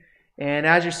And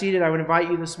as you're seated, I would invite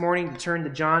you this morning to turn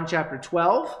to John chapter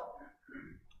 12.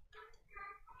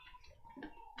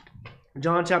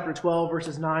 John chapter 12,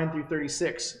 verses 9 through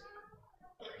 36.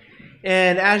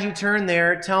 And as you turn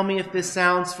there, tell me if this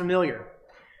sounds familiar.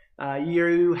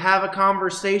 You have a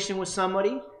conversation with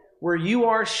somebody where you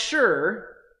are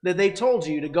sure that they told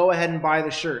you to go ahead and buy the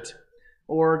shirt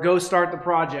or go start the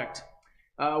project.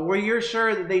 Where you're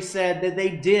sure that they said that they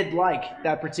did like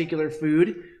that particular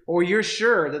food, or you're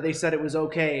sure that they said it was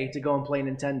okay to go and play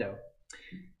Nintendo.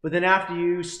 But then after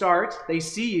you start, they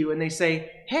see you and they say,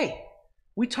 "Hey,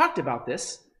 we talked about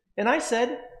this, and I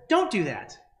said, don't do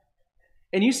that."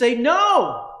 And you say,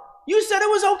 "No, you said it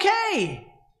was okay."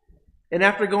 And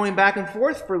after going back and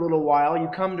forth for a little while, you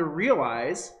come to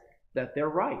realize that they're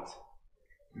right.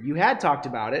 You had talked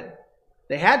about it.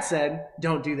 They had said,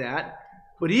 "Don't do that."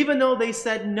 But even though they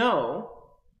said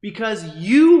no, because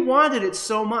you wanted it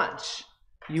so much,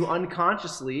 you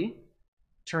unconsciously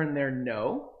turn their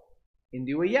no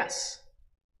into a yes.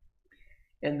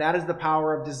 And that is the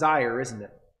power of desire, isn't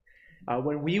it?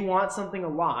 When we want something a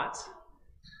lot,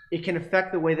 it can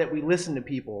affect the way that we listen to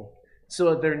people,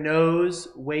 so that their no's,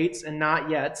 waits, and not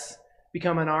yets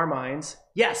become in our minds,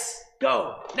 yes,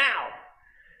 go,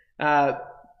 now.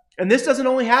 And this doesn't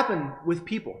only happen with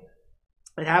people.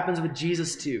 It happens with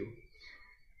Jesus too.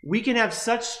 We can have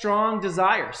such strong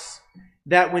desires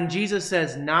that when Jesus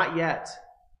says not yet,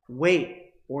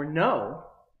 wait, or no,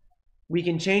 we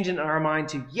can change it in our mind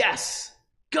to yes,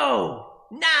 go,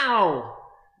 now.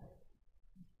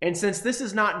 And since this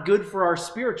is not good for our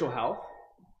spiritual health,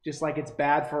 just like it's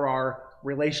bad for our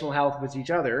relational health with each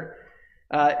other,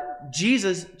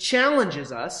 Jesus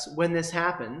challenges us when this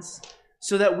happens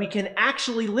so that we can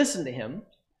actually listen to him,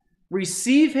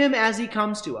 receive him as he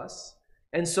comes to us,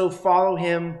 and so follow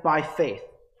him by faith.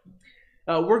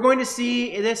 We're going to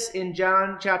see this in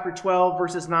John chapter 12,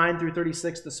 verses 9 through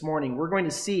 36 this morning. We're going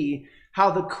to see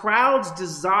how the crowd's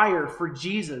desire for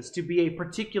Jesus to be a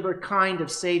particular kind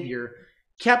of Savior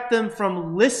kept them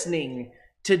from listening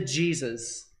to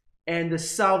Jesus and the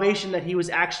salvation that he was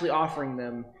actually offering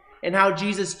them, and how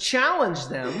Jesus challenged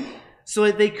them so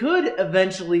that they could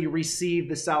eventually receive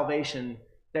the salvation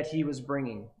that he was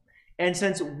bringing. And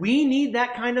since we need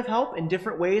that kind of help in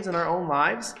different ways in our own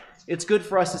lives, it's good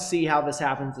for us to see how this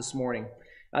happens this morning.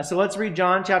 So let's read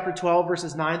John chapter 12,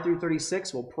 verses 9 through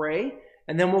 36. We'll pray,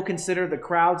 and then we'll consider the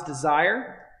crowd's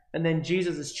desire, and then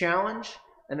Jesus' challenge,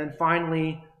 and then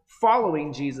finally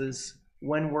following Jesus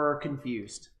when we're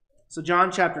confused. So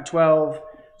John chapter 12,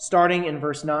 starting in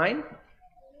verse 9,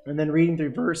 and then reading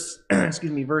through verse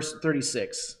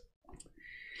 36.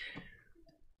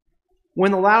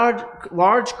 When the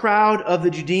large crowd of the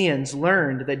Judeans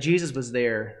learned that Jesus was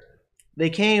there, they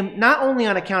came not only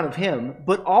on account of him,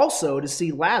 but also to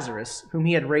see Lazarus, whom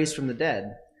he had raised from the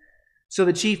dead. So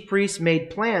the chief priests made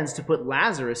plans to put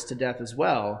Lazarus to death as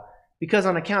well, because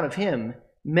on account of him,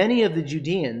 many of the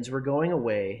Judeans were going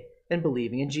away and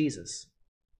believing in Jesus.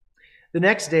 The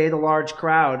next day, the large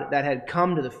crowd that had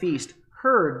come to the feast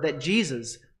heard that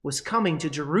Jesus was coming to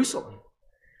Jerusalem.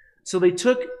 So they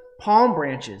took palm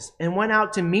branches and went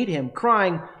out to meet him,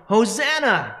 crying,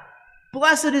 "Hosanna!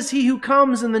 Blessed is he who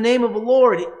comes in the name of the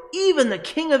Lord, even the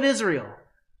King of Israel."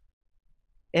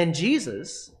 And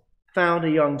Jesus found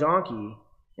a young donkey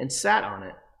and sat on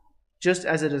it, just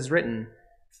as it is written,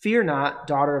 "Fear not,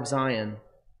 daughter of Zion.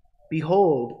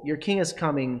 Behold, your king is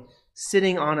coming,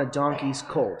 sitting on a donkey's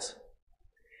colt."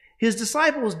 His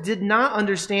disciples did not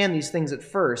understand these things at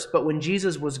first, but when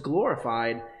Jesus was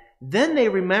glorified, then they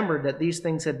remembered that these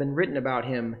things had been written about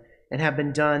him and had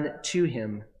been done to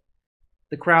him.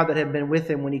 The crowd that had been with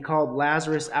him when he called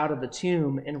Lazarus out of the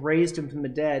tomb and raised him from the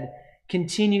dead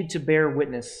continued to bear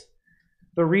witness.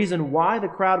 The reason why the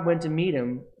crowd went to meet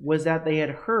him was that they had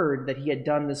heard that he had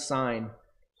done this sign.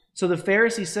 So the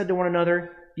Pharisees said to one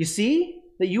another, "You see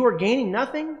that you are gaining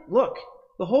nothing? Look,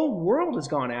 the whole world has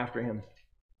gone after him."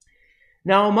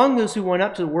 Now among those who went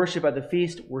up to worship at the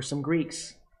feast were some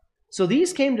Greeks. So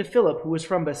these came to Philip, who was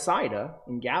from Bethsaida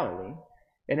in Galilee,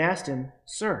 and asked him,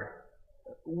 "Sir,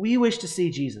 we wish to see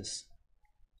Jesus."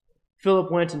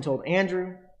 Philip went and told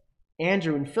Andrew.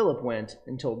 Andrew and Philip went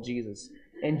and told Jesus.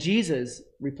 And Jesus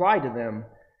replied to them,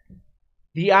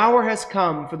 "The hour has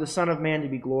come for the Son of Man to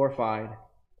be glorified.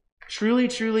 Truly,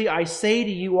 truly, I say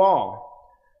to you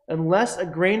all, unless a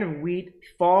grain of wheat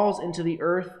falls into the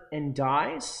earth and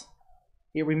dies,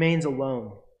 it remains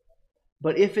alone.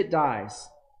 But if it dies,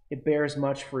 it bears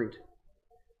much fruit.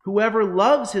 Whoever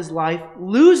loves his life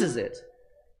loses it,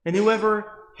 and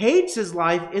whoever hates his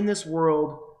life in this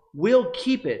world will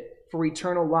keep it for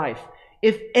eternal life.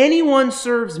 If anyone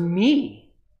serves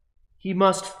me, he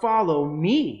must follow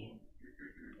me.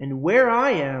 and where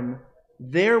I am,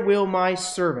 there will my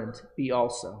servant be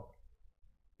also.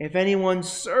 If anyone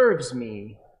serves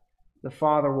me, the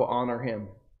Father will honor him.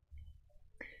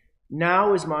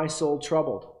 Now is my soul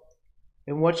troubled.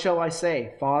 And what shall I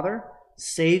say? Father,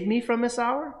 save me from this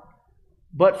hour?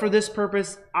 But for this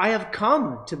purpose I have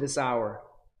come to this hour.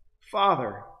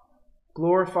 Father,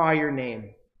 glorify your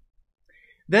name.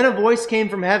 Then a voice came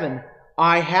from heaven,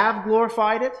 I have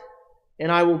glorified it,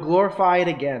 and I will glorify it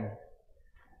again.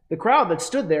 The crowd that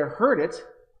stood there heard it,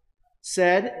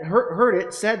 said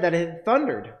that it had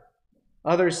thundered.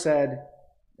 Others said,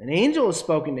 an angel has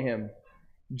spoken to him.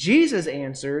 Jesus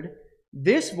answered,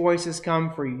 this voice has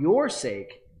come for your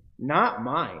sake, not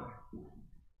mine.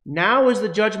 Now is the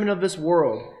judgment of this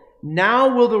world.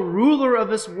 Now will the ruler of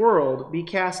this world be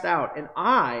cast out. And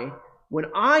I, when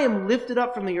I am lifted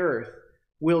up from the earth,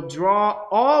 will draw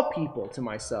all people to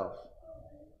myself.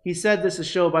 He said this to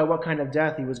show by what kind of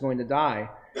death he was going to die.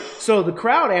 So the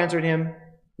crowd answered him,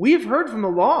 we have heard from the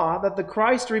law that the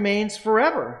Christ remains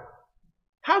forever.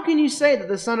 How can you say that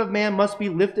the Son of Man must be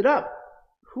lifted up?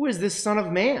 Who is this Son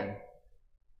of Man?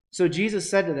 So Jesus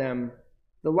said to them,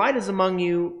 the light is among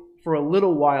you for a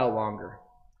little while longer.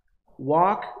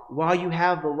 Walk while you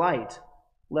have the light,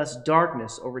 lest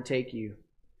darkness overtake you.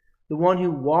 The one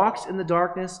who walks in the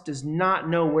darkness does not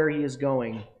know where he is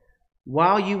going.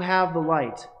 While you have the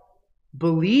light,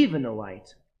 believe in the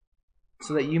light,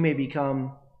 so that you may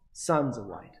become sons of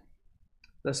light.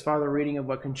 Thus far, the reading of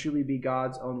what can truly be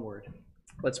God's own word.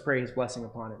 Let's pray his blessing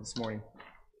upon it this morning.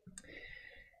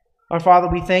 Our Father,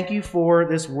 we thank you for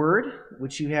this word,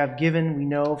 which you have given, we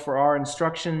know, for our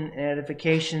instruction and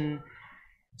edification,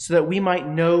 so that we might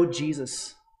know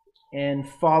Jesus and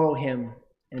follow him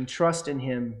and trust in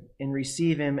him and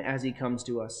receive him as he comes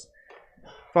to us.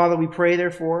 Father, we pray,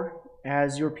 therefore,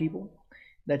 as your people,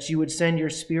 that you would send your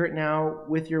Spirit now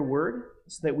with your word,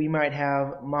 so that we might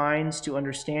have minds to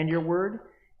understand your word,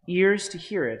 ears to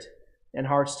hear it, and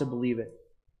hearts to believe it.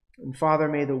 And Father,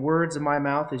 may the words of my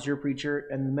mouth as your preacher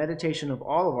and the meditation of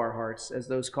all of our hearts as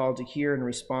those called to hear and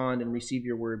respond and receive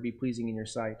your word be pleasing in your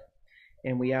sight.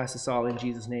 And we ask this all in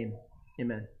Jesus' name.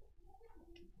 Amen.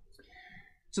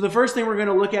 So the first thing we're going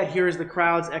to look at here is the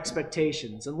crowd's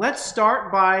expectations. And let's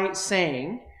start by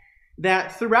saying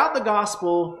that throughout the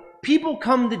gospel, people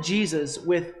come to Jesus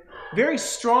with very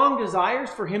strong desires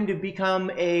for him to become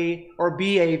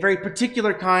be a very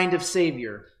particular kind of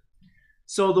savior.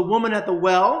 So the woman at the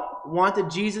well wanted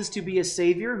Jesus to be a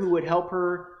savior who would help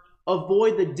her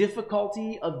avoid the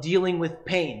difficulty of dealing with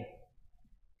pain.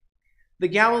 The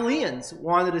Galileans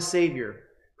wanted a savior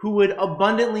who would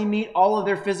abundantly meet all of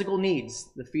their physical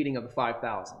needs, the feeding of the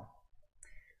 5,000.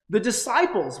 The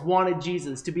disciples wanted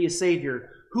Jesus to be a savior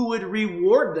who would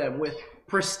reward them with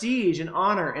prestige and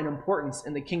honor and importance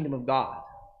in the kingdom of God.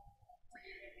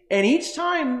 And each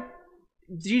time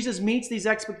Jesus meets these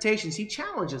expectations, he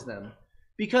challenges them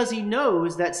because he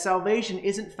knows that salvation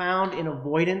isn't found in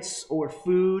avoidance or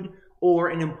food or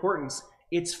in importance.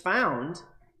 It's found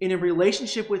in a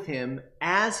relationship with him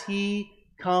as he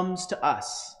comes to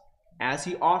us, as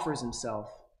he offers himself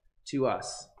to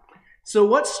us. So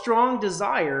what strong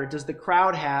desire does the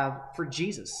crowd have for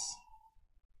Jesus?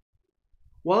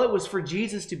 Well, it was for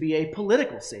Jesus to be a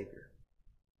political savior.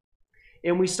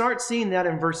 And we start seeing that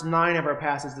in verse 9 of our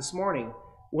passage this morning.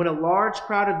 When a large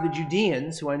crowd of the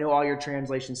Judeans, who I know all your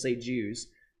translations say Jews,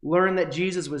 learned that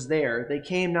Jesus was there, they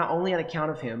came not only on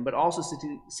account of him, but also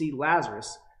to see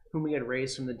Lazarus, whom he had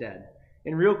raised from the dead.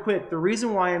 And real quick, the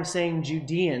reason why I'm saying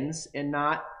Judeans and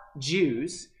not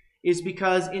Jews is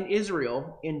because in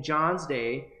Israel, in John's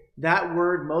day, that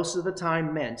word most of the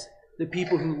time meant the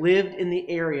people who lived in the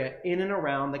area in and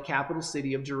around the capital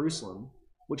city of Jerusalem,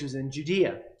 which is in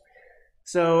Judea.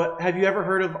 So have you ever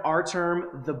heard of our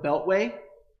term, the Beltway?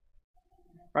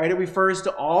 Right? It refers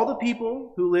to all the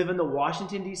people who live in the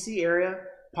Washington, D.C. area,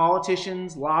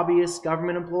 politicians, lobbyists,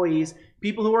 government employees,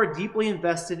 people who are deeply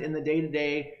invested in the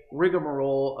day-to-day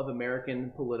rigmarole of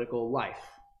American political life.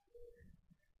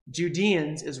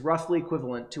 Judeans is roughly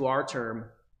equivalent to our term,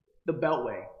 the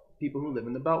Beltway, people who live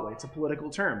in the Beltway. It's a political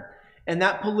term. And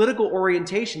that political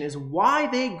orientation is why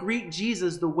they greet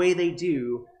Jesus the way they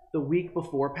do the week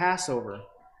before Passover.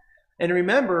 And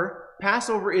remember,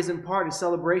 Passover is in part a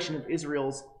celebration of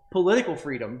Israel's political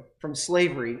freedom from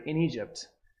slavery in Egypt.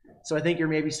 So I think you're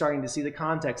maybe starting to see the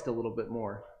context a little bit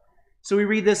more. So we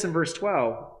read this in verse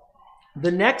 12.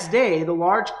 The next day, the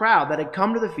large crowd that had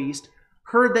come to the feast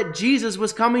heard that Jesus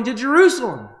was coming to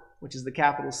Jerusalem, which is the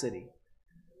capital city.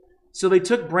 So they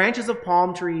took branches of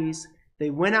palm trees. They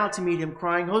went out to meet him,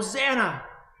 crying, Hosanna!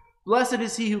 Blessed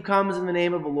is he who comes in the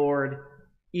name of the Lord,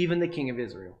 even the King of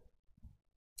Israel.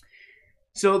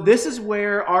 So this is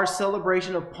where our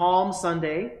celebration of Palm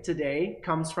Sunday today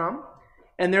comes from.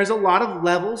 And there's a lot of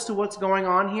levels to what's going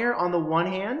on here. On the one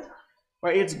hand,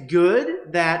 right, it's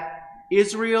good that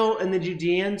Israel and the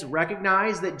Judeans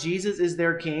recognize that Jesus is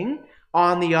their king.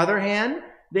 On the other hand,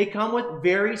 they come with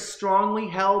very strongly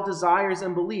held desires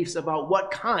and beliefs about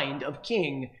what kind of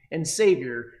king and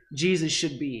savior Jesus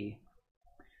should be.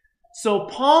 So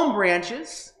palm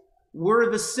branches were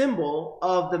the symbol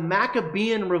of the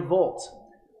Maccabean revolt,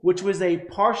 which was a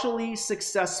partially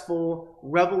successful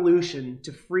revolution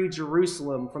to free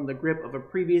Jerusalem from the grip of a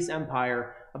previous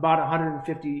empire about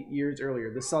 150 years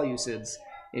earlier, the Seleucids,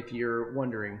 if you're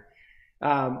wondering.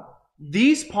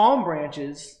 These palm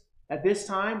branches at this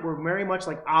time were very much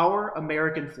like our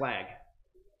American flag.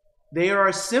 They are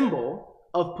a symbol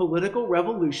of political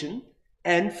revolution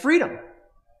and freedom.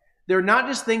 They're not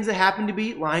just things that happen to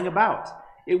be lying about.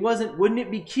 Wouldn't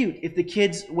it be cute if the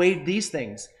kids waved these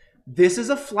things? This is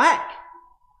a flag.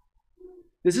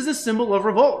 This is a symbol of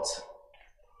revolt.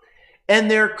 And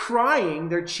they're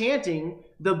chanting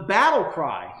the battle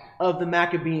cry of the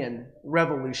Maccabean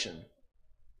revolution,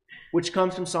 which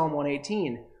comes from Psalm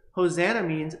 118. Hosanna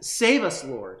means, save us,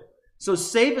 Lord. So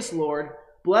save us, Lord.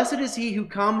 Blessed is he who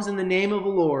comes in the name of the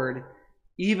Lord,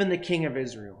 even the King of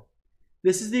Israel.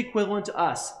 This is the equivalent to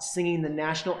us singing the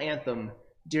national anthem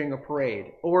during a parade.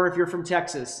 Or if you're from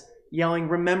Texas, yelling,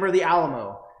 remember the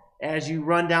Alamo, as you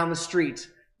run down the street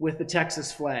with the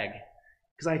Texas flag.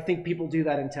 Because I think people do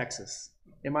that in Texas.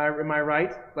 Am I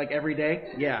right? Like every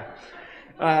day? Yeah.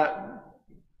 I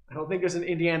don't think there's an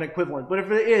Indiana equivalent. But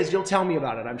if it is, you'll tell me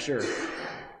about it, I'm sure.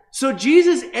 So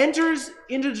Jesus enters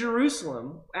into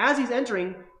Jerusalem. As he's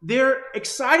entering, they're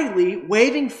excitedly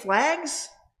waving flags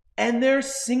and they're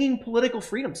singing political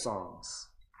freedom songs.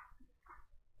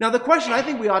 Now, the question I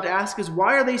think we ought to ask is,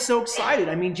 why are they so excited?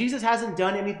 I mean, Jesus hasn't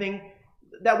done anything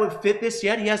that would fit this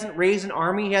yet. He hasn't raised an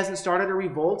army. He hasn't started a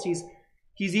revolt.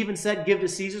 He's even said, give to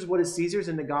Caesar's what is Caesar's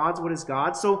and to God's what is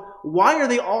God's. So why are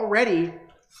they already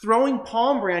throwing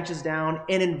palm branches down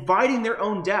and inviting their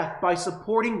own death by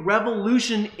supporting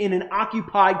revolution in an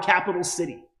occupied capital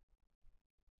city?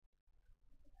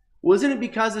 Wasn't it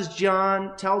because, as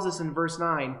John tells us in verse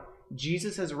 9,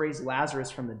 Jesus has raised Lazarus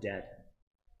from the dead?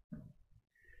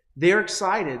 They're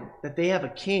excited that they have a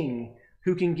king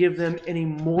who can give them an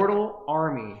immortal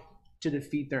army to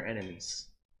defeat their enemies.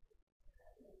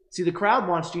 See, the crowd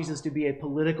wants Jesus to be a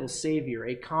political savior,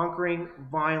 a conquering,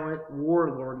 violent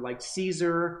warlord like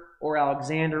Caesar or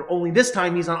Alexander, only this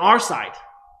time he's on our side.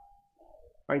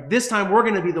 Right? This time we're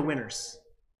going to be the winners.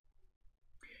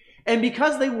 And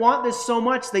because they want this so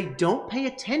much, they don't pay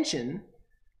attention,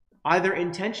 either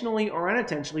intentionally or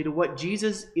unintentionally, to what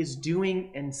Jesus is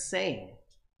doing and saying.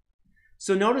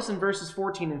 So notice in verses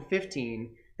 14 and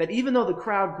 15 that even though the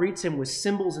crowd greets him with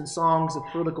cymbals and songs of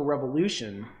political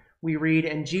revolution, we read,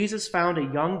 and Jesus found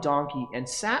a young donkey and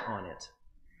sat on it.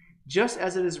 Just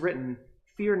as it is written,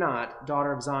 fear not,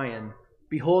 daughter of Zion.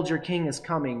 Behold, your king is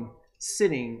coming,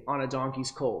 sitting on a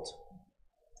donkey's colt.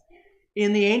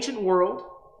 In the ancient world,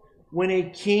 when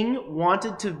a king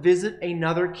wanted to visit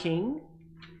another king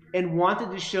and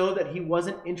wanted to show that he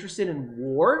wasn't interested in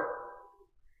war,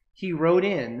 he rode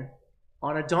in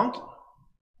on a donkey.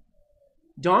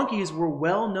 Donkeys were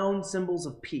well-known symbols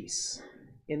of peace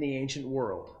in the ancient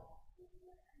world.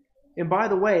 And by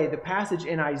the way, the passage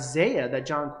in Isaiah that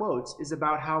John quotes is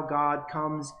about how God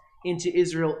comes into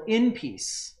Israel in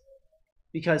peace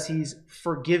because he's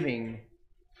forgiving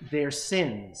their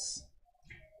sins.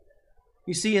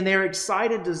 You see, in their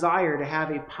excited desire to have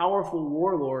a powerful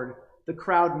warlord, the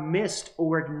crowd missed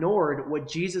or ignored what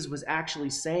Jesus was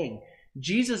actually saying.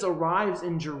 Jesus arrives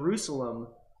in Jerusalem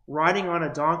riding on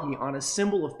a donkey on a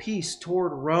symbol of peace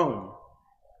toward Rome.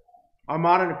 Our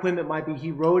modern equipment might be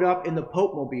he rode up in the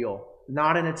Pope-mobile,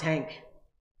 not in a tank.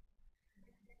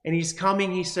 And he's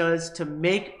coming, he says, to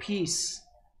make peace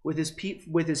with his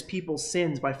people's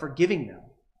sins by forgiving them.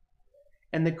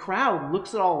 And the crowd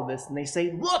looks at all of this and they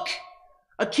say, look,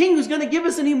 a king who's going to give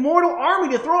us an immortal army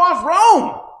to throw off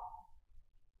Rome.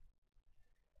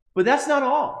 But that's not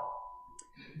all.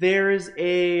 There's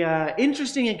an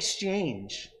interesting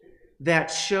exchange that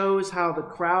shows how the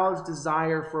crowd's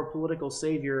desire for a political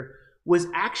savior was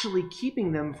actually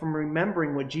keeping them from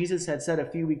remembering what Jesus had said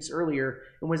a few weeks earlier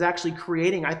and was actually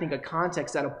creating, I think, a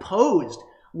context that opposed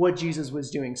what Jesus was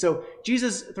doing. So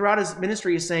Jesus, throughout his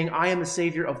ministry, is saying, I am the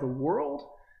Savior of the world.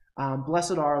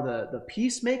 Blessed are the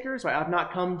peacemakers. Right? I've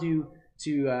not come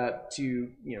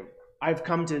I've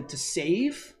come to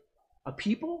save a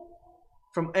people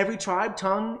from every tribe,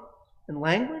 tongue, and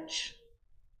language.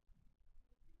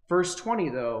 Verse 20,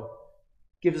 though,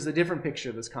 gives us a different picture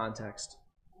of this context.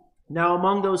 Now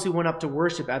among those who went up to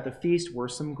worship at the feast were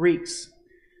some Greeks.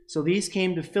 So these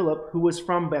came to Philip, who was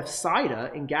from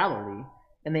Bethsaida in Galilee,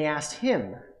 and they asked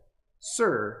him,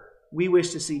 "Sir, we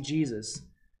wish to see Jesus."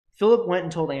 Philip went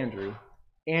and told Andrew.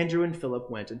 Andrew and Philip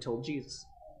went and told Jesus.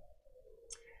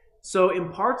 So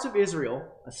in parts of Israel,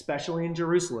 especially in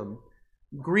Jerusalem,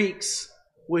 Greeks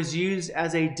was used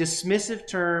as a dismissive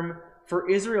term for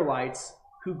Israelites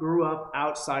who grew up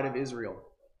outside of Israel,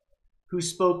 who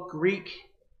spoke Greek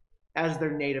as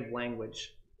their native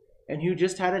language, and who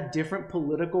just had a different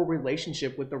political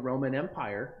relationship with the Roman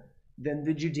Empire than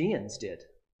the Judeans did.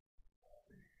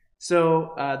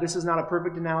 So this is not a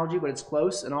perfect analogy, but it's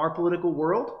close. In our political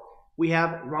world, we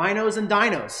have rhinos and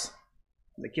dinos.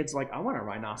 The kid's like, I want a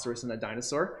rhinoceros and a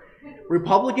dinosaur.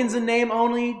 Republicans in name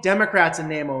only, Democrats in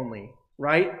name only,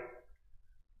 right?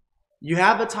 You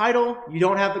have the title, you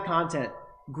don't have the content.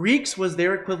 Greeks was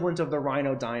their equivalent of the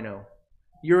rhino dino.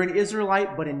 You're an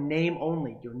Israelite, but in name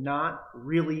only. You're not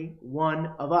really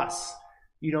one of us.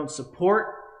 You don't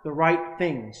support the right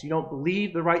things. You don't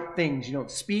believe the right things. You don't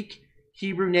speak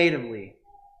Hebrew natively.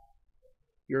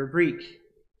 You're a Greek.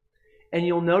 And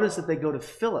you'll notice that they go to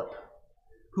Philip,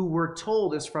 who we're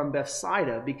told is from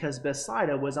Bethsaida, because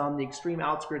Bethsaida was on the extreme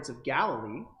outskirts of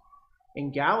Galilee.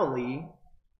 And Galilee,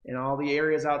 and all the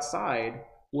areas outside,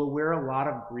 were where a lot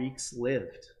of Greeks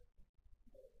lived.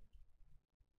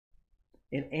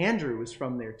 And Andrew was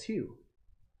from there too.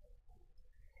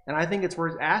 And I think it's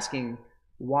worth asking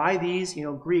why these,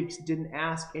 Greeks didn't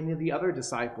ask any of the other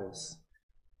disciples.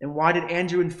 And why did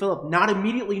Andrew and Philip not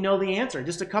immediately know the answer?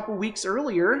 Just a couple weeks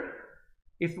earlier,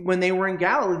 when they were in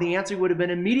Galilee, the answer would have been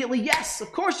immediately, yes,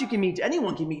 of course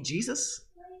anyone can meet Jesus.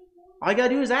 All you got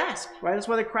to do is ask, right? That's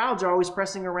why the crowds are always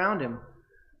pressing around him.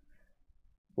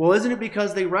 Well, isn't it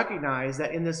because they recognize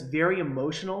that in this very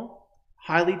emotional,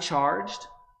 highly charged,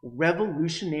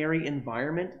 revolutionary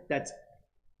environment that's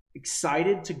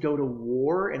excited to go to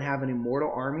war and have an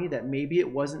immortal army, that maybe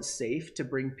it wasn't safe to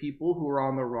bring people who are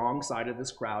on the wrong side of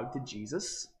this crowd to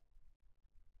Jesus?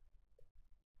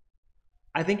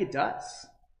 I think it does.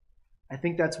 I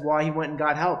think that's why he went and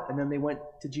got help. And then they went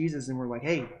to Jesus and were like,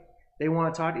 hey, they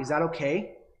want to talk. Is that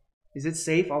okay? Is it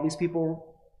safe? All these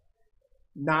people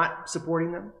not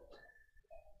supporting them?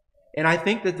 And I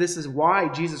think that this is why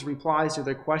Jesus replies to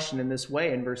their question in this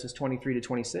way in verses 23 to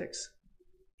 26.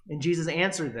 And Jesus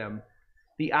answered them,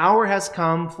 "The hour has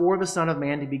come for the Son of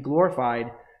Man to be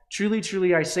glorified. Truly,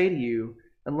 truly, I say to you,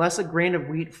 unless a grain of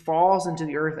wheat falls into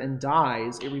the earth and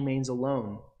dies, it remains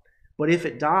alone. But if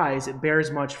it dies, it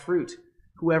bears much fruit.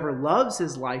 Whoever loves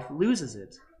his life loses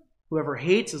it. Whoever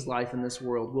hates his life in this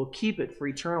world will keep it for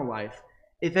eternal life.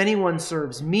 If anyone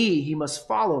serves me, he must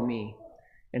follow me.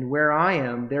 And where I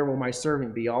am, there will my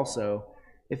servant be also.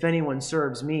 If anyone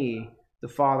serves me, the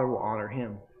Father will honor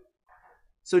him."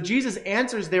 So Jesus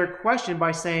answers their question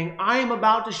by saying, I am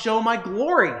about to show my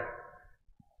glory.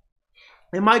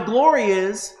 And my glory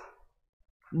is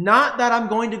not that I'm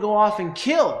going to go off and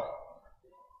kill,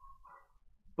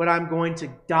 but I'm going to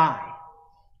die.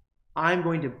 I'm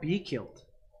going to be killed.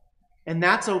 And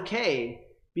that's okay,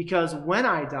 because when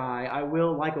I die, I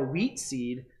will, like a wheat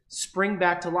seed, spring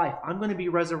back to life. I'm going to be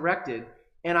resurrected,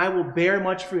 and I will bear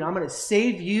much fruit. I'm going to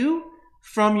save you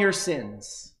from your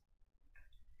sins.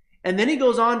 And then he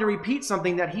goes on to repeat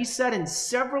something that he said in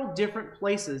several different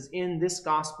places in this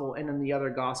gospel and in the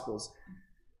other gospels.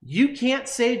 You can't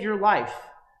save your life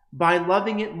by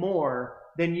loving it more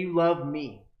than you love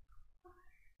me.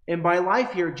 And by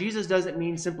life here, Jesus doesn't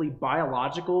mean simply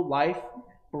biological life,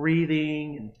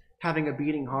 breathing and having a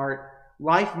beating heart.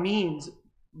 Life means,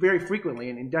 very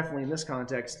frequently, and definitely in this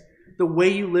context, the way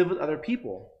you live with other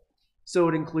people. So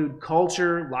it includes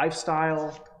culture,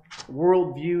 lifestyle,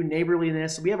 worldview,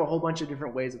 neighborliness. We have a whole bunch of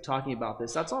different ways of talking about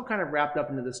this. That's all kind of wrapped up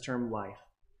into this term life.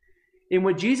 And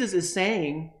what Jesus is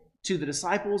saying to the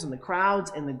disciples and the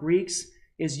crowds and the Greeks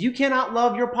is, you cannot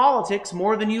love your politics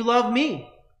more than you love me.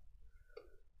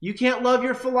 You can't love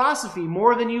your philosophy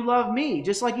more than you love me.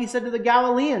 Just like he said to the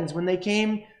Galileans when they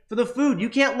came for the food. You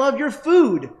can't love your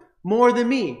food more than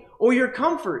me, or your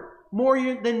comfort more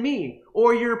than me,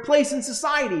 or your place in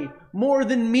society more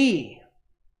than me.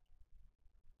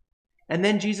 And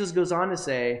then Jesus goes on to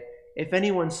say, if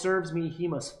anyone serves me, he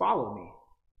must follow me.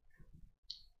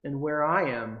 And where I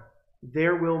am,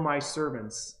 there will my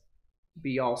servants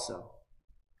be also.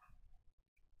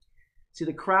 See,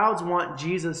 the crowds want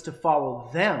Jesus to follow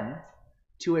them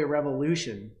to a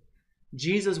revolution.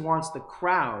 Jesus wants the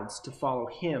crowds to follow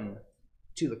him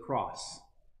to the cross.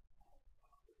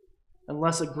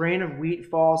 Unless a grain of wheat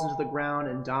falls into the ground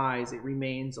and dies, it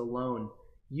remains alone.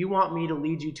 You want me to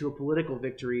lead you to a political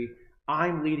victory.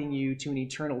 I'm leading you to an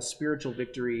eternal spiritual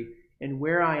victory, and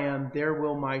where I am, there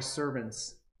will my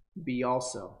servants be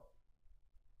also.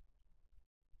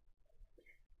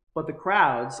 But the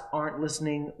crowds aren't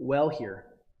listening well here.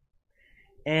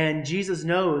 And Jesus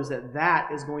knows that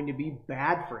that is going to be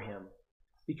bad for him.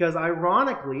 Because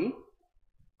ironically,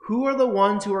 who are the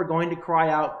ones who are going to cry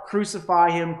out,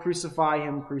 "Crucify him, crucify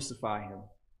him, crucify him"?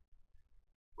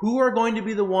 Who are going to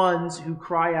be the ones who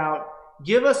cry out,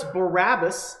 "Give us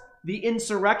Barabbas, the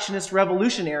insurrectionist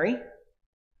revolutionary.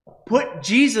 Put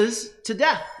Jesus to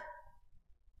death"?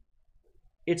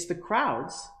 It's the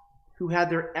crowds who had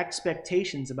their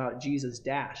expectations about Jesus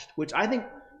dashed, which I think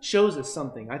shows us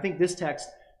something. I think this text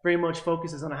very much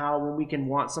focuses on how when we can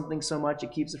want something so much,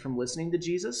 it keeps us from listening to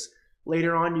Jesus.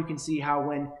 Later on, you can see how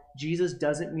when Jesus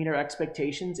doesn't meet our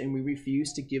expectations and we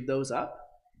refuse to give those up,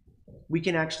 we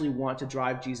can actually want to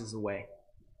drive Jesus away.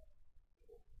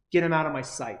 Get him out of my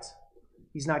sight.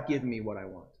 He's not giving me what I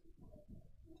want.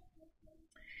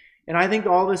 And I think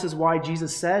all this is why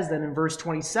Jesus says that in verse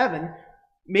 27,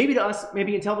 maybe to us,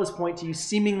 maybe until this point to you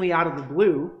seemingly out of the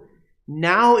blue,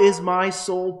 "Now is my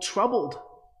soul troubled.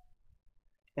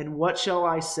 And what shall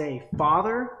I say?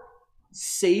 Father,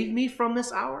 save me from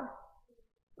this hour?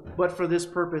 But for this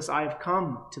purpose I have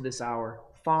come to this hour.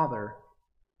 Father,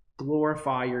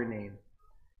 glorify your name."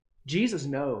 Jesus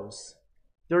knows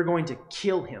they're going to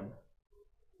kill him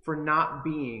for not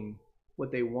being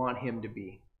what they want him to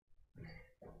be.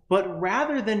 But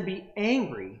rather than be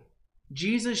angry,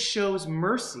 Jesus shows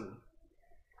mercy.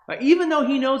 Even though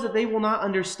he knows that they will not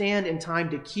understand in time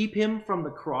to keep him from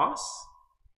the cross,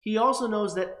 he also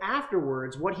knows that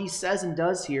afterwards, what he says and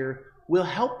does here will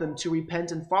help them to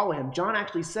repent and follow him. John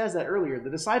actually says that earlier. The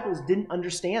disciples didn't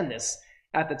understand this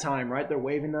at the time, right? They're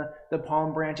waving the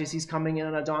palm branches. He's coming in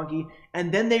on a donkey.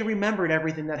 And then they remembered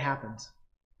everything that happened.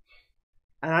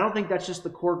 And I don't think that's just the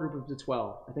core group of the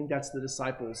 12. I think that's the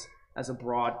disciples as a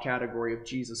broad category of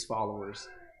Jesus followers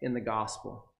in the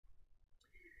gospel.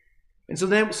 And so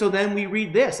then we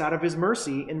read this out of his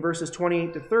mercy in verses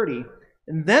 28 to 30.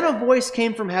 "And then a voice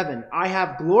came from heaven, 'I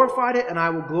have glorified it, and I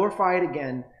will glorify it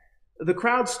again.' The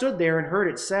crowd stood there and heard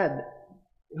it said,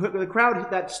 the crowd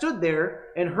that stood there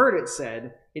and heard it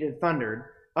said, it had thundered.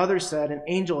 Others said, an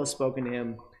angel has spoken to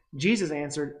him. Jesus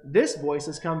answered, this voice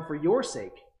has come for your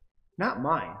sake, not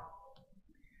mine."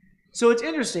 So it's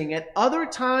interesting. At other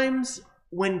times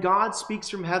when God speaks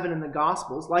from heaven in the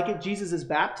Gospels, like at Jesus'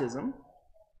 baptism,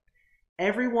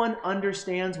 everyone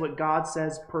understands what God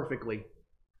says perfectly.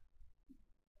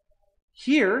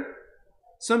 Here,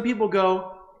 some people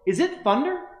go, "Is it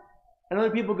thunder?" And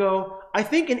other people go, "I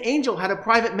think an angel had a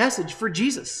private message for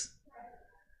Jesus."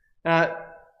 Do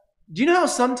you know how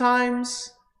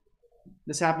sometimes,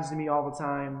 this happens to me all the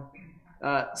time,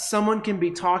 someone can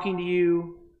be talking to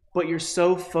you, but you're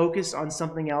so focused on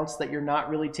something else that you're not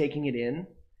really taking it in?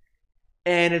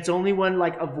 And it's only when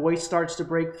like a voice starts to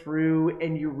break through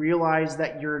and you realize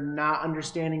that you're not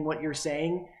understanding what you're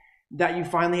saying that you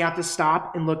finally have to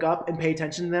stop and look up and pay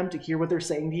attention to them to hear what they're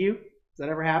saying to you. Has that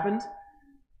ever happened?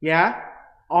 Yeah?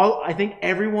 I think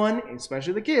everyone,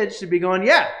 especially the kids, should be going,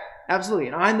 "Yeah, absolutely."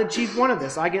 And I'm the chief one of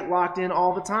this. I get locked in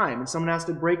all the time, and someone has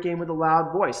to break in with a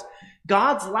loud voice.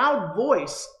 God's loud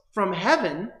voice from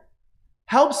heaven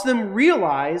helps them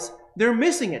realize they're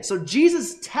missing it. So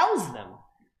Jesus tells them,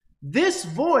 this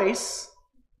voice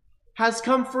has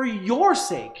come for your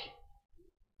sake,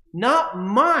 not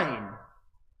mine.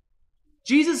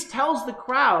 Jesus tells the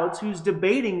crowds who's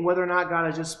debating whether or not God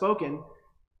has just spoken,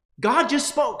 God just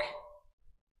spoke.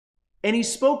 And he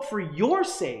spoke for your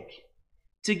sake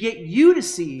to get you to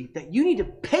see that you need to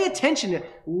pay attention to,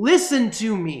 listen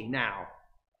to me now.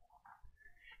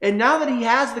 And now that he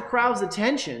has the crowd's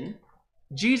attention,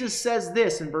 Jesus says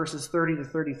this in verses 30 to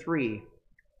 33.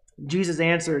 Jesus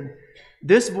answered,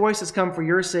 this voice has come for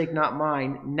your sake, not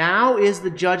mine. Now is the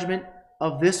judgment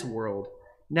of this world.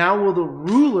 Now will the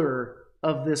ruler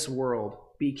of this world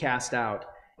be cast out.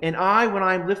 And I, when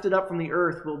I am lifted up from the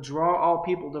earth, will draw all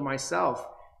people to myself.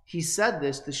 He said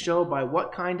this to show by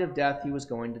what kind of death he was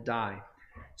going to die.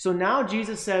 So now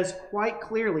Jesus says quite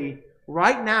clearly,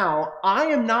 right now, I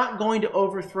am not going to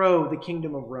overthrow the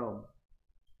kingdom of Rome.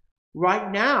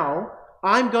 Right now,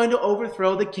 I'm going to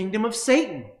overthrow the kingdom of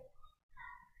Satan.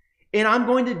 And I'm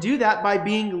going to do that by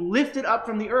being lifted up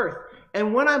from the earth.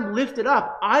 And when I'm lifted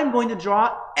up, I'm going to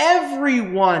draw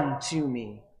everyone to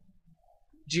me.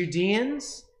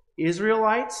 Judeans,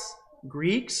 Israelites,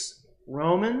 Greeks,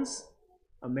 Romans,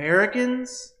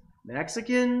 Americans,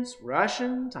 Mexicans,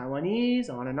 Russian, Taiwanese,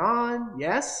 on and on.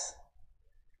 Yes,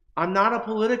 I'm not a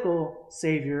political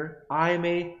savior. I am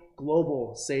a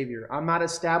global savior. I'm not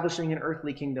establishing an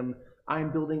earthly kingdom. I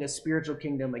am building a spiritual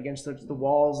kingdom against which the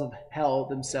walls of hell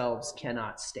themselves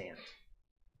cannot stand.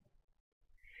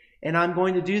 And I'm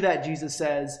going to do that, Jesus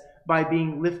says, by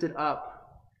being lifted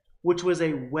up, which was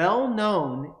a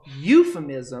well-known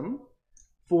euphemism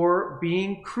for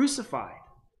being crucified.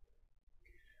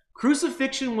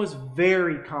 Crucifixion was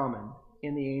very common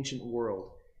in the ancient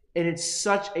world, and it's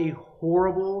such a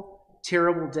horrible,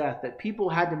 terrible death that people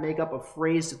had to make up a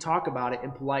phrase to talk about it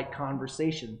in polite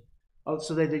conversation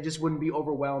so that they just wouldn't be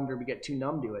overwhelmed or get too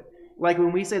numb to it. Like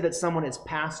when we say that someone has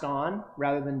passed on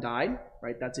rather than died,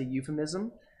 right? That's a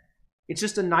euphemism. It's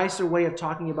just a nicer way of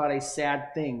talking about a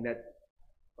sad thing that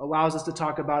allows us to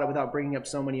talk about it without bringing up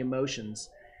so many emotions.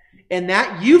 And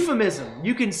that euphemism,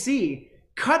 you can see,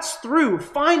 cuts through,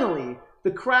 finally,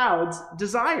 the crowd's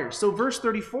desires. So verse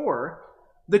 34,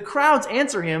 the crowds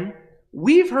answer him,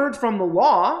 "We've heard from the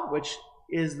law," which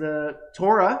is the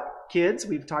Torah, kids.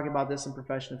 We've talked about this in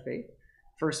Profession of Faith,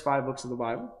 first 5 books of the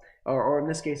Bible. Or in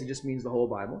this case, it just means the whole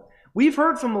Bible. "We've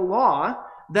heard from the law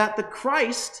that the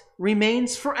Christ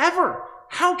remains forever.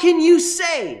 How can you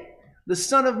say the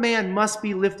Son of Man must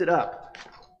be lifted up?"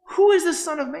 Who is the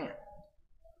Son of Man?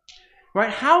 Right?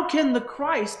 How can the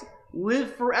Christ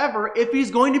live forever if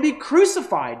he's going to be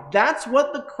crucified? That's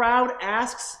what the crowd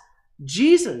asks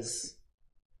Jesus.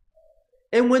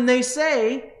 And when they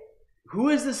say, "Who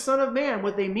is the Son of Man?"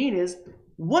 what they mean is,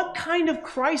 what kind of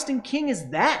Christ and King is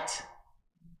that?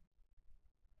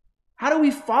 How do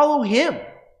we follow him?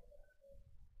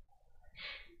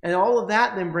 And all of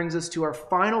that then brings us to our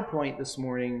final point this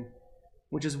morning,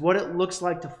 which is what it looks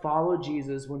like to follow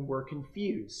Jesus when we're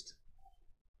confused.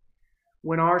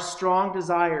 When our strong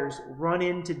desires run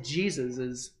into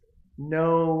Jesus's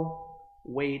 "no,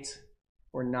 wait,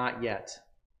 or not yet."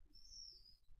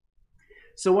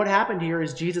 So what happened here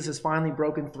is Jesus has finally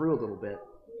broken through a little bit.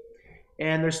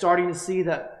 And they're starting to see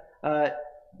that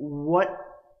what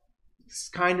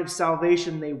kind of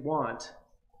salvation they want,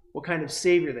 what kind of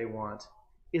Savior they want,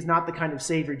 is not the kind of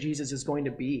Savior Jesus is going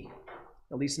to be,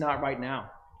 at least not right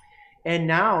now. And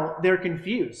now they're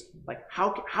confused. Like,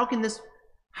 how can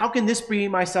this be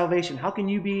my salvation? How can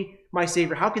you be my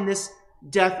Savior? How can this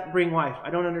death bring life? I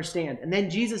don't understand. And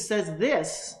then Jesus says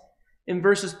this in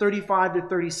verses 35 to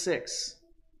 36.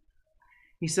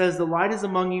 He says, "The light is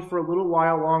among you for a little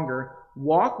while longer.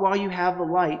 Walk while you have the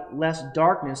light, lest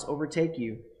darkness overtake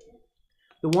you.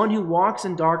 The one who walks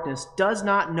in darkness does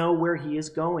not know where he is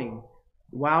going.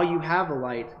 While you have the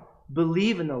light,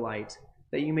 believe in the light,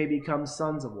 that you may become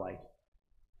sons of light."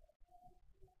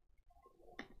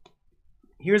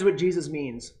 Here's what Jesus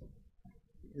means.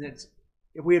 And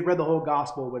if we had read the whole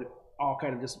gospel, it would all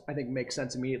kind of just, I think, make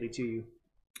sense immediately to you.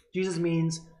 Jesus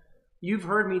means, you've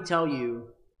heard me tell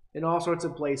you in all sorts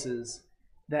of places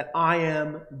that I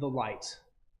am the light.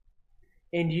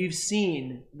 And you've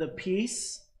seen the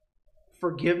peace,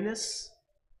 forgiveness,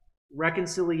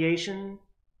 reconciliation,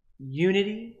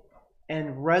 unity,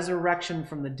 and resurrection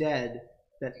from the dead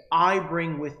that I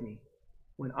bring with me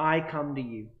when I come to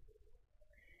you.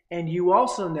 And you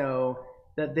also know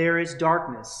that there is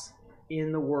darkness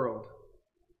in the world.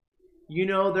 You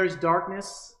know there's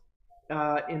darkness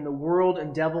in the world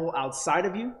and devil outside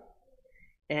of you.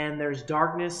 And there's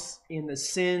darkness in the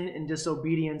sin and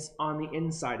disobedience on the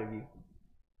inside of you.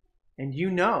 And you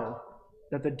know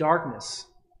that the darkness,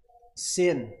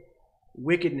 sin,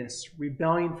 wickedness,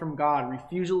 rebellion from God,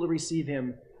 refusal to receive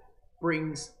him,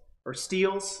 brings or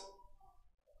steals,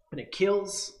 and it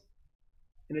kills,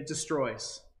 and it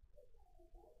destroys.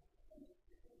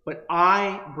 But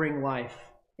I bring life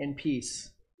and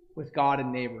peace with God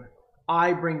and neighbor.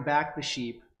 I bring back the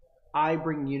sheep. I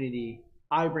bring unity.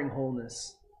 I bring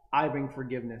wholeness. I bring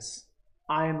forgiveness.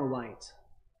 I am the light.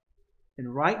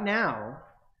 And right now,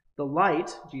 the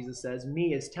light, Jesus says,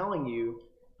 me, is telling you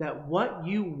that what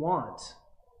you want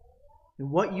and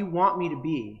what you want me to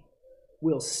be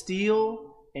will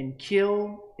steal and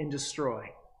kill and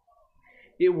destroy.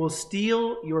 It will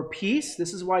steal your peace.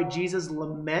 This is why Jesus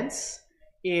laments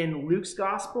in Luke's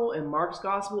gospel and Mark's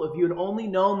gospel, "If you had only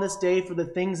known this day for the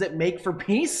things that make for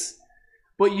peace,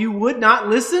 but you would not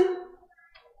listen.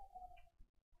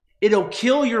 It'll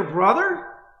kill your brother."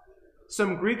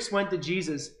 Some Greeks went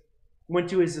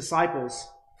to his disciples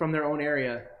from their own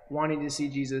area, wanting to see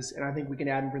Jesus, and I think we can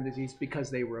add in parentheses,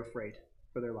 because they were afraid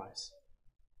for their lives.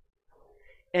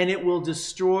 And it will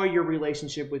destroy your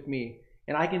relationship with me.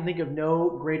 And I can think of no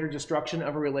greater destruction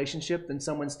of a relationship than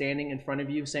someone standing in front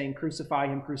of you saying, "Crucify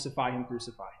him, crucify him,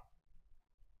 crucify."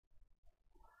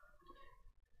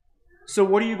 So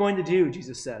what are you going to do,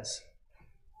 Jesus says?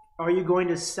 Are you going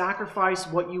to sacrifice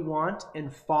what you want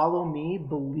and follow me,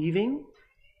 believing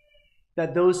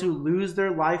that those who lose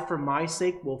their life for my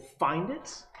sake will find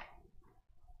it?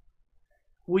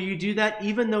 Will you do that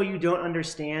even though you don't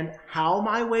understand how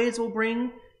my ways will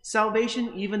bring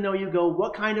salvation? Even though you go,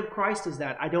 what kind of Christ is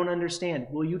that? I don't understand.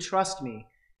 Will you trust me?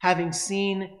 Having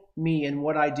seen me and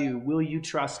what I do, will you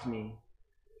trust me?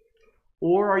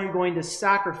 Or are you going to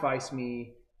sacrifice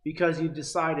me because you've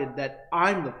decided that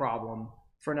I'm the problem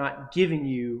for not giving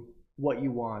you what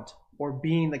you want or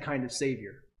being the kind of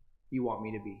Savior you want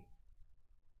me to be?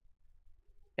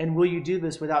 And will you do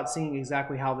this without seeing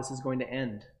exactly how this is going to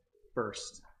end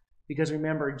first? Because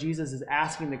remember, Jesus is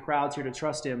asking the crowds here to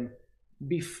trust him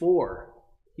before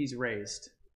he's raised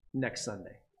next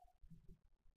Sunday.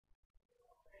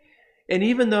 And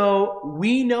even though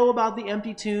we know about the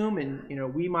empty tomb,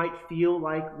 and we might feel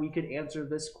like we could answer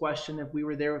this question if we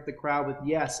were there with the crowd with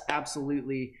yes,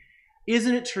 absolutely,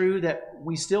 isn't it true that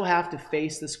we still have to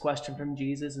face this question from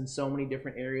Jesus in so many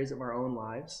different areas of our own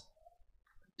lives?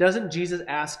 Doesn't Jesus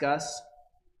ask us,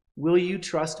 will you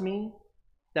trust me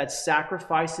that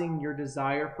sacrificing your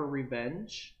desire for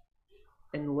revenge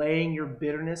and laying your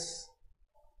bitterness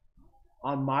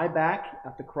on my back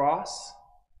at the cross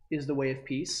is the way of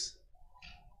peace?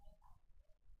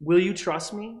 Will you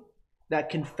trust me that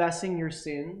confessing your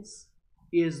sins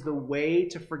is the way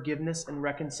to forgiveness and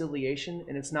reconciliation,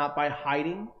 and it's not by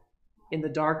hiding in the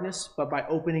darkness, but by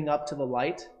opening up to the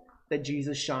light that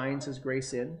Jesus shines his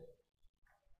grace in,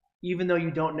 even though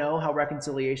you don't know how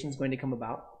reconciliation is going to come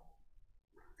about?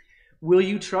 Will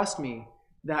you trust me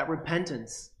that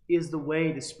repentance is the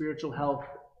way to spiritual health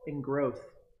and growth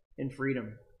and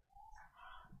freedom?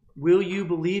 Will you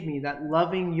believe me that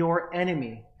loving your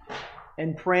enemy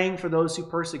and praying for those who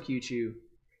persecute you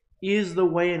is the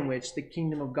way in which the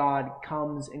kingdom of God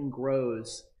comes and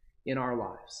grows in our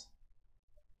lives?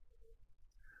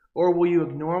 Or will you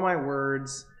ignore my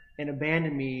words and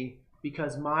abandon me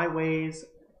because my ways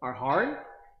are hard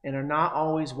and are not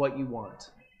always what you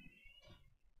want?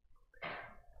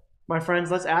 My friends,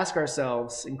 let's ask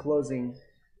ourselves in closing,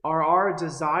 are our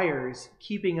desires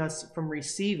keeping us from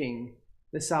receiving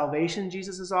the salvation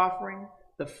Jesus is offering,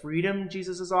 the freedom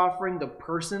Jesus is offering, the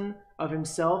person of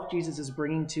himself Jesus is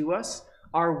bringing to us?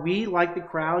 Are we, like the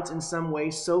crowds, in some way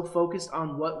so focused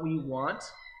on what we want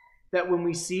that when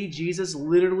we see Jesus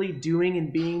literally doing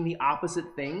and being the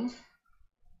opposite thing,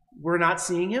 we're not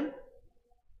seeing him?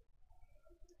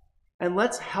 And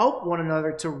let's help one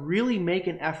another to really make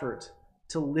an effort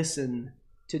to listen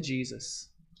to Jesus.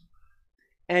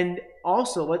 And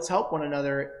also, let's help one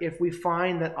another if we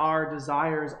find that our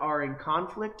desires are in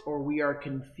conflict or we are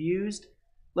confused.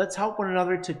 Let's help one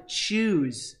another to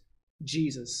choose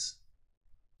Jesus,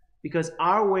 because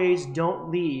our ways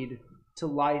don't lead to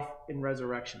life and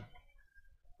resurrection,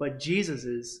 but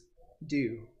Jesus's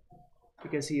do,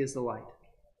 because he is the light.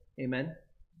 Amen?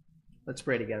 Let's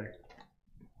pray together.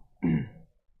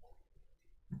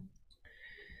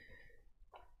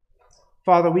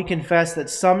 Father, we confess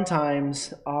that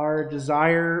sometimes our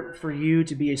desire for you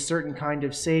to be a certain kind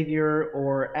of Savior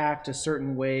or act a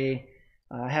certain way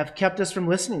have kept us from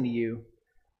listening to you.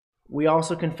 We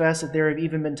also confess that there have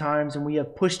even been times when we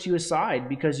have pushed you aside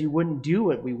because you wouldn't do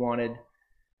what we wanted.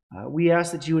 We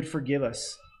ask that you would forgive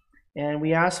us. And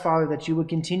we ask, Father, that you would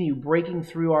continue breaking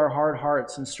through our hard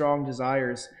hearts and strong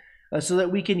desires so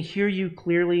that we can hear you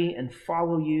clearly and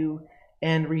follow you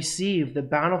and receive the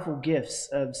bountiful gifts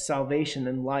of salvation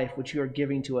and life which you are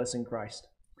giving to us in Christ.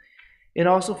 And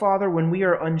also, Father, when we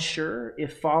are unsure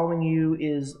if following you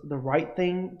is the right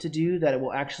thing to do, that it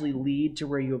will actually lead to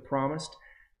where you have promised,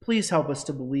 please help us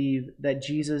to believe that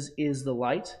Jesus is the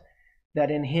light,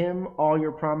 that in him all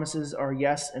your promises are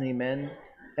yes and amen,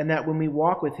 and that when we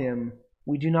walk with him,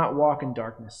 we do not walk in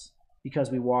darkness, because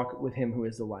we walk with him who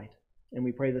is the light. And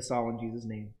we pray this all in Jesus'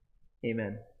 name.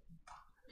 Amen.